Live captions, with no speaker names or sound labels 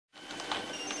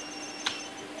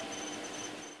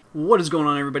What is going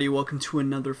on, everybody? Welcome to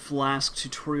another Flask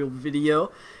tutorial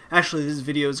video. Actually, this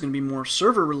video is going to be more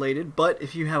server related, but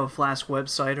if you have a Flask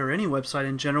website or any website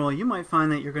in general, you might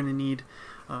find that you're going to need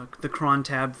the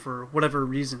Crontab for whatever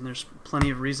reason. There's plenty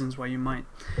of reasons why you might.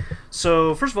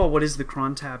 So first of all, what is the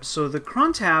Crontab? So the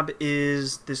Crontab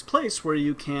is this place where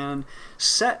you can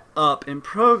set up and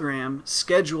program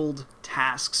scheduled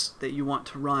tasks that you want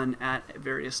to run at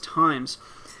various times.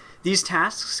 These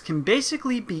tasks can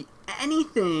basically be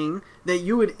anything that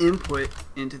you would input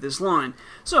into this line.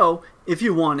 So if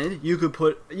you wanted, you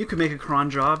could make a cron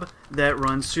job that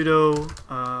runs sudo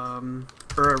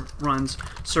or runs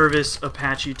service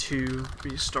apache 2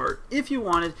 restart. If you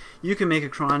wanted, you can make a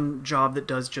cron job that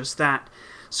does just that.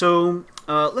 So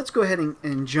let's go ahead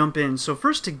and jump in. So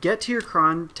first, to get to your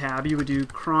cron tab, you would do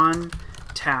cron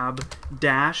tab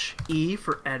 -E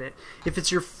for edit. If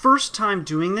it's your first time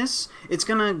doing this, it's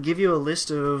gonna give you a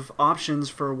list of options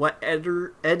for what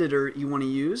editor you want to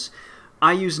use.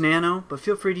 I use Nano, but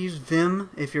feel free to use Vim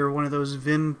if you're one of those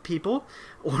Vim people,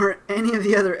 or any of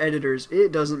the other editors.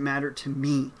 It doesn't matter to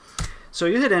me. So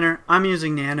you hit enter. I'm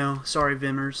using Nano, sorry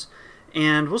Vimmers,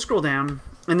 and we'll scroll down,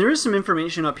 and there is some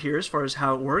information up here as far as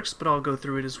how it works, but I'll go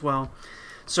through it as well.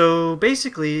 So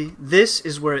basically, this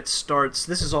is where it starts.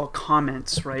 This is all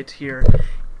comments right here.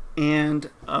 And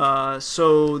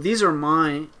so these are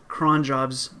my cron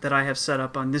jobs that I have set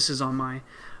up on. This is on my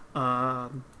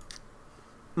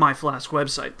my Flask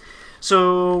website.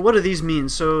 So what do these mean?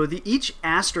 So each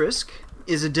asterisk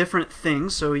is a different thing.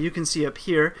 So you can see up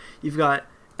here, you've got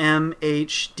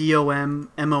MHDOM,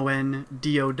 MON,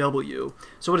 DOW.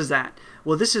 So what is that?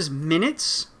 Well, this is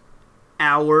minutes,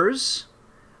 hours,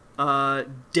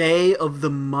 day of the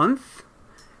month,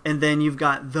 and then you've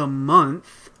got the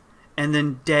month, and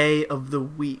then day of the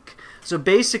week. So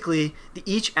basically,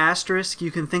 each asterisk,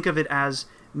 you can think of it as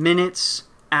minutes,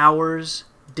 hours,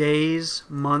 days,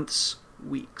 months,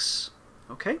 weeks.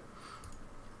 Okay?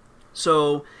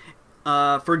 So,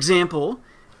 for example,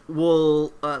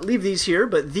 we'll leave these here,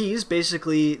 but these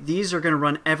are going to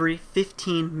run every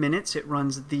 15 minutes. It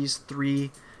runs these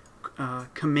three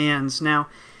commands. Now,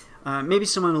 maybe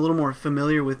someone a little more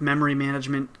familiar with memory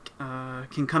management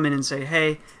can come in and say,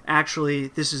 hey, actually,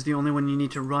 this is the only one you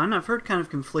need to run. I've heard kind of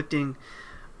conflicting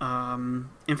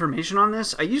information on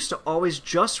this. I used to always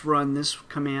just run this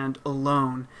command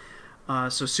alone.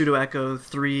 So sudo echo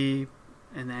 3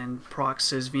 and then proc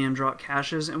sys vm drop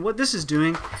caches. And what this is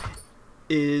doing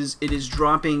is it is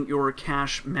dropping your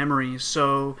cache memory.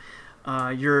 So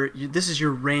this is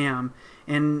your RAM.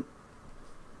 And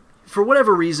for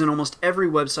whatever reason, almost every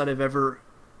website I've ever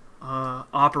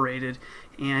operated,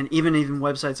 and even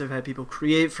websites I've had people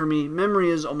create for me, memory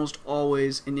is almost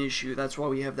always an issue. That's why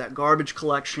we have that garbage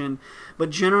collection. But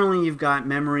generally, you've got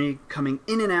memory coming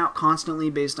in and out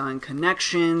constantly based on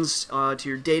connections to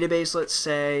your database, let's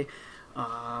say.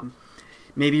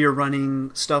 Maybe you're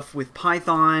running stuff with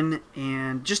Python,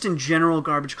 and just in general,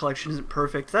 garbage collection isn't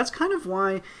perfect. That's kind of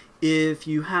why if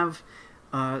you have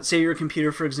say your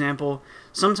computer, for example,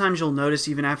 sometimes you'll notice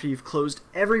even after you've closed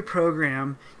every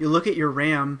program, you look at your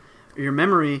RAM or your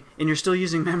memory and you're still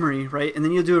using memory, right? And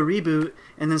then you'll do a reboot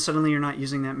and then suddenly you're not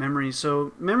using that memory.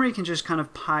 So memory can just kind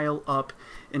of pile up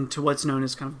into what's known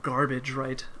as kind of garbage,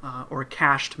 right? Or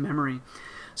cached memory.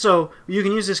 So you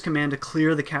can use this command to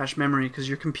clear the cache memory, because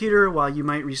your computer, while you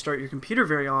might restart your computer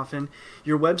very often,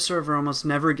 your web server almost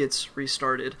never gets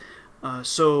restarted.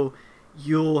 So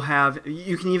you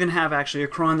can even have actually a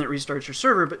cron that restarts your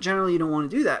server, but generally you don't want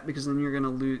to do that, because then you're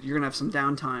gonna have some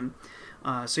downtime.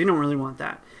 So you don't really want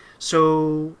that.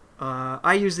 So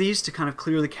I use these to kind of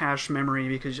clear the cache memory,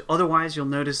 because otherwise you'll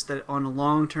notice that on a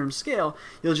long-term scale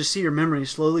you'll just see your memory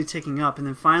slowly ticking up, and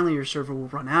then finally your server will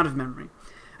run out of memory.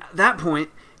 At that point,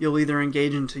 you'll either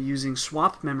engage into using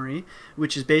swap memory,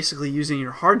 which is basically using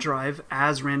your hard drive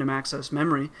as random access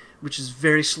memory, which is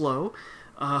very slow,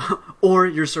 or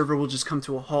your server will just come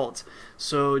to a halt.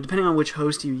 So depending on which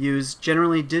host you use,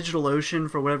 generally DigitalOcean,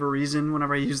 for whatever reason,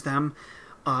 whenever I use them,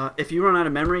 if you run out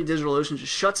of memory, DigitalOcean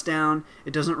just shuts down,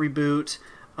 it doesn't reboot,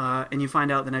 and you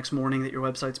find out the next morning that your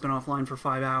website's been offline for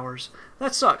 5 hours.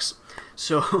 That sucks.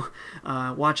 So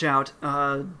watch out.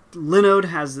 Linode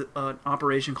has an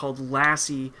operation called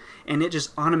Lassie, and it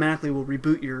just automatically will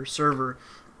reboot your server.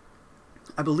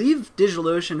 I believe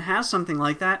DigitalOcean has something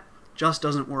like that, just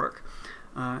doesn't work.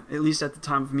 At least at the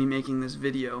time of me making this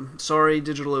video. Sorry,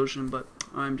 DigitalOcean, but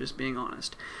I'm just being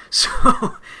honest.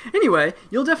 So anyway,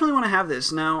 you'll definitely want to have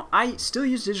this. Now, I still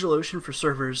use DigitalOcean for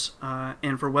servers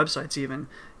and for websites even.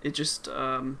 It just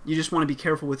you just want to be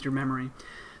careful with your memory.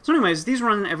 So anyways, these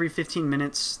run every 15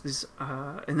 minutes.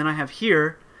 And then I have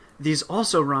here these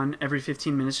also run every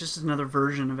 15 minutes, just another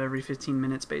version of every 15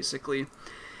 minutes basically.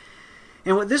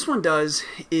 And what this one does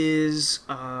is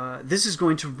this is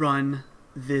going to run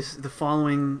the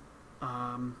following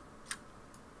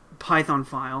Python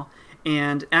file,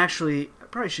 and actually I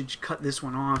probably should cut this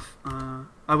one off.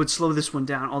 I would slow this one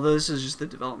down, although this is just the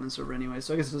development server anyway,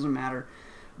 so I guess it doesn't matter.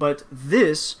 But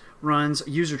this runs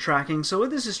user tracking. So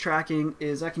what this is tracking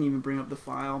is, I can even bring up the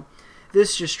file.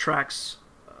 This just tracks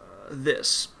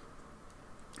this.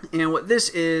 And what this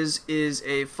is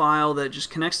a file that just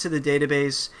connects to the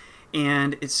database,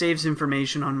 and it saves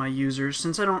information on my users.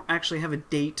 Since I don't actually have a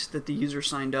date that the user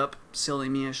signed up, silly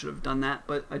me, I should have done that,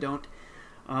 but I don't.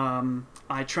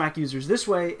 I track users this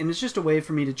way, and it's just a way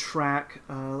for me to track,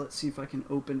 let's see if I can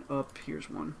open up, here's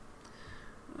one.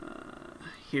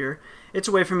 Here. It's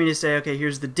a way for me to say, okay,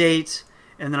 here's the date,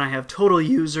 and then I have total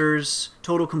users,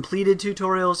 total completed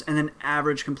tutorials, and then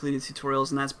average completed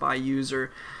tutorials, and that's by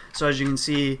user. So as you can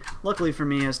see, luckily for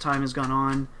me, as time has gone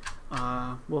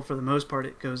on, well, for the most part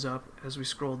it goes up as we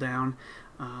scroll down.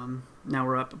 Now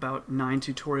we're up about 9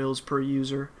 tutorials per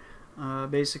user,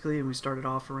 basically, and we started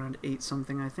off around 8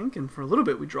 something, I think, and for a little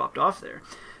bit we dropped off there.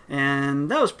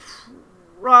 And that was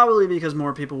probably because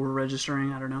more people were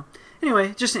registering, I don't know.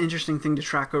 Anyway, just an interesting thing to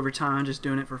track over time. I'm just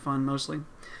doing it for fun mostly.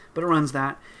 But it runs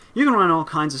that. You can run all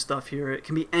kinds of stuff here. It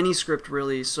can be any script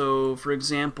really. So for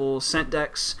example,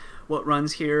 SentDex, what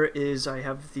runs here is I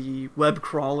have the web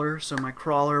crawler. So my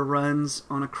crawler runs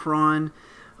on a cron.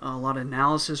 A lot of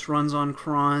analysis runs on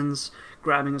crons.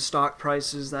 Grabbing of stock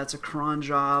prices, that's a cron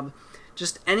job.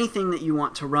 Just anything that you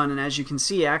want to run. And as you can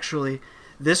see, actually,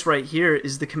 this right here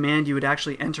is the command you would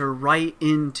actually enter right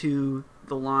into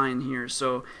the line here.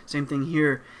 So same thing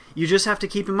here. You just have to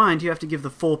keep in mind you have to give the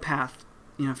full path.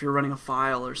 You know, if you're running a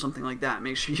file or something like that,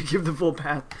 make sure you give the full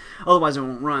path, otherwise it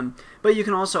won't run. But you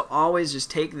can also always just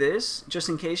take this, just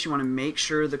in case you want to make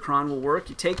sure the cron will work.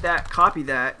 You take that, copy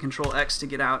that, Control X to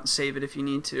get out and save it if you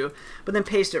need to, but then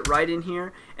paste it right in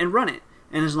here and run it.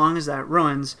 And as long as that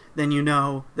runs, then you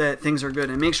know that things are good.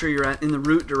 And make sure you're in the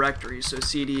root directory, so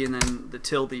CD and then the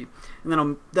tilde, and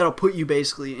then that'll put you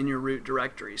basically in your root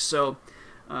directory. So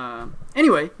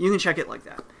anyway, you can check it like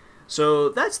that. So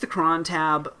that's the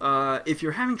Crontab. If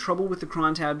you're having trouble with the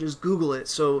Crontab, just Google it.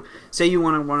 So say you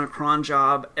want to run a cron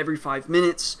job every 5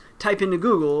 minutes, type into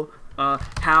Google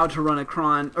how to run a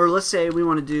cron, or let's say we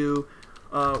want to do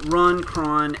run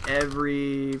cron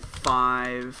every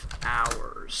 5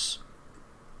 hours.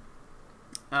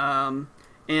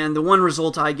 And the one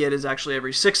result I get is actually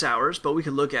every 6 hours, but we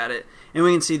could look at it and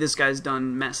we can see this guy's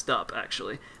done messed up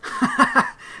actually.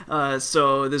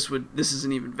 So this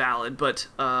isn't even valid, but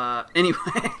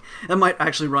anyway, that might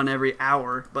actually run every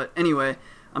hour, but anyway,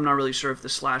 I'm not really sure if the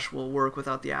slash will work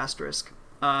without the asterisk.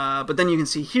 But then you can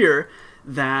see here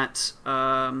that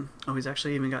oh, he's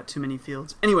actually even got too many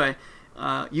fields. Anyway,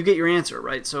 you get your answer,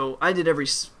 right? So I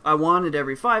wanted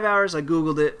every 5 hours, I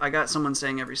Googled it, I got someone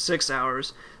saying every 6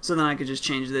 hours, so then I could just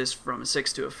change this from a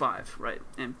 6 to a 5, right?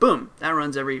 And boom, that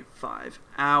runs every 5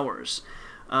 hours.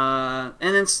 And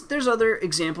then there's other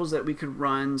examples that we could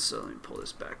run, so let me pull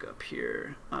this back up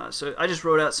here. So I just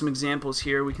wrote out some examples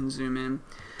here, we can zoom in.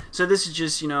 So this is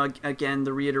just, you know, again,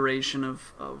 the reiteration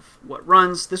of what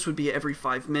runs. This would be every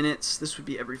 5 minutes. This would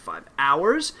be every 5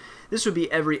 hours. This would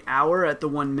be every hour at the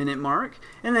 1 minute mark.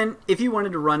 And then if you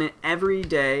wanted to run it every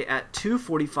day at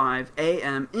 2:45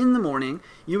 a.m. in the morning,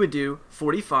 you would do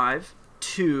 45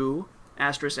 to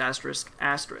asterisk, asterisk,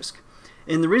 asterisk.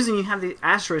 And the reason you have the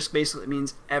asterisk basically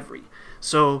means every.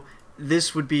 So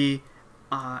this would be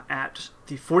at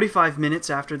the 45 minutes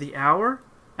after the hour,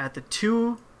 at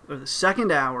the the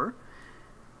second hour,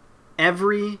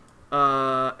 every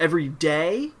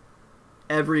day,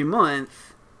 every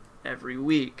month, every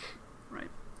week, right?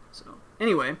 So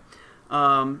anyway,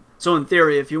 so in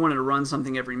theory, if you wanted to run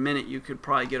something every minute, you could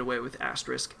probably get away with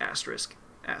asterisk, asterisk,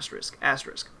 asterisk,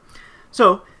 asterisk.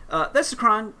 So that's the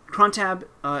Crontab.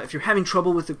 If you're having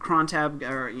trouble with the Crontab,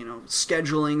 or you know,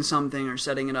 scheduling something or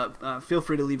setting it up, feel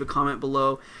free to leave a comment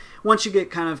below. Once you get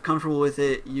kind of comfortable with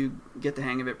it, you get the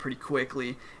hang of it pretty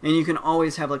quickly, and you can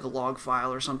always have like a log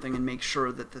file or something and make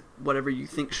sure that whatever you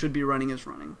think should be running is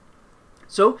running.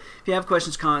 So if you have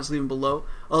questions, comments, leave them below.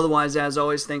 Otherwise, as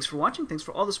always, thanks for watching. Thanks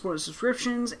for all the support and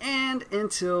subscriptions. And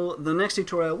until the next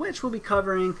tutorial, which we'll be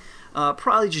covering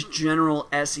probably just general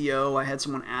SEO. I had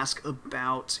someone ask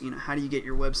about, you know, how do you get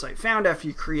your website found after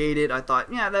you create it. I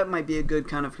thought, yeah, that might be a good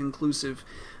kind of conclusive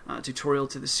tutorial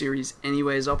to the series.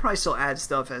 Anyways, I'll probably still add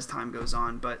stuff as time goes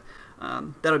on, but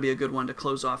that'll be a good one to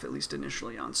close off at least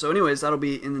initially on. So anyways, that'll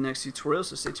be in the next tutorial,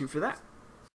 so stay tuned for that.